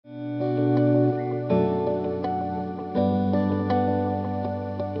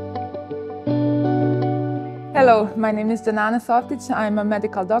Hello, my name is Dzenana Softic. I'm a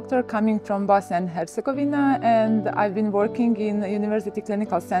medical doctor coming from Bosna Hersek'ten, and I've been working in the University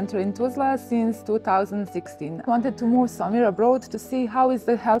Clinical Center in Tuzla since 2016. I wanted to move somewhere abroad to see how is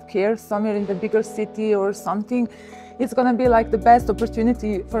the healthcare somewhere in the bigger city or something. It's gonna be like the best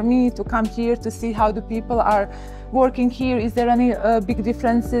opportunity for me to come here to see how the people are working here. Is there any big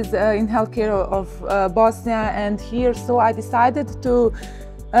differences in healthcare of Bosnia and here? So I decided to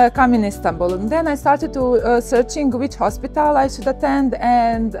come in Istanbul. And then I started to searching which hospital I should attend,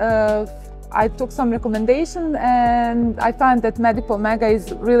 and I took some recommendation, and I found that Medipol Mega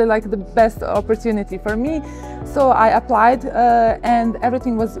is really like the best opportunity for me. So I applied and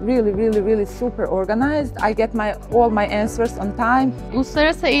everything was really super organized. I get all my answers on time.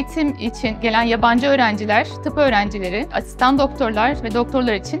 Uluslararası eğitim için gelen yabancı öğrenciler, tıp öğrencileri, asistan doktorlar ve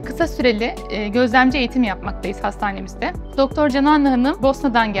doktorlar için kısa süreli gözlemci eğitimi yapmaktayız hastanemizde. Doktor Dzenana Hanım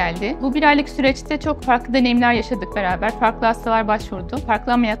Bosna'dan geldi. Bu bir aylık süreçte çok farklı deneyimler yaşadık beraber. Farklı hastalar başvurdu.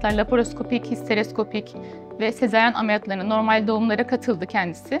 Farklı ameliyatlar, laparoskopik, histeroskopik ve sezaryen ameliyatlarına, normal doğumlara katıldı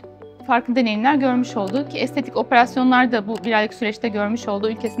kendisi. Farklı deneyimler görmüş oldu ki estetik operasyonlar da bu bir aylık süreçte görmüş olduğu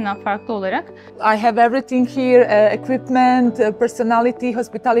ülkesinden farklı olarak. I have everything here, equipment, personality,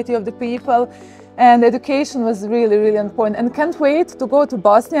 hospitality of the people, and education was really important. And can't wait to go to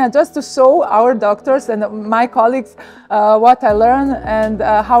Bosnia just to show our doctors and my colleagues what I learned and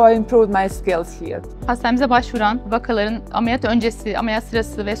how I improved my skills here. Hastanemize başvuran vakaların ameliyat öncesi, ameliyat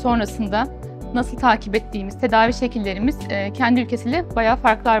sırası ve sonrasında nasıl takip ettiğimiz tedavi şekillerimiz kendi ülkesiyle bayağı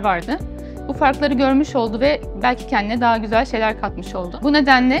farklar vardı. Bu farkları görmüş oldu ve belki kendine daha güzel şeyler katmış oldu. Bu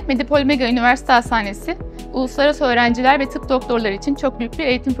nedenle Medipol Mega Üniversite Hastanesi uluslararası öğrenciler ve tıp doktorları için çok büyük bir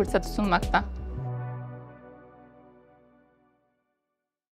eğitim fırsatı sunmakta.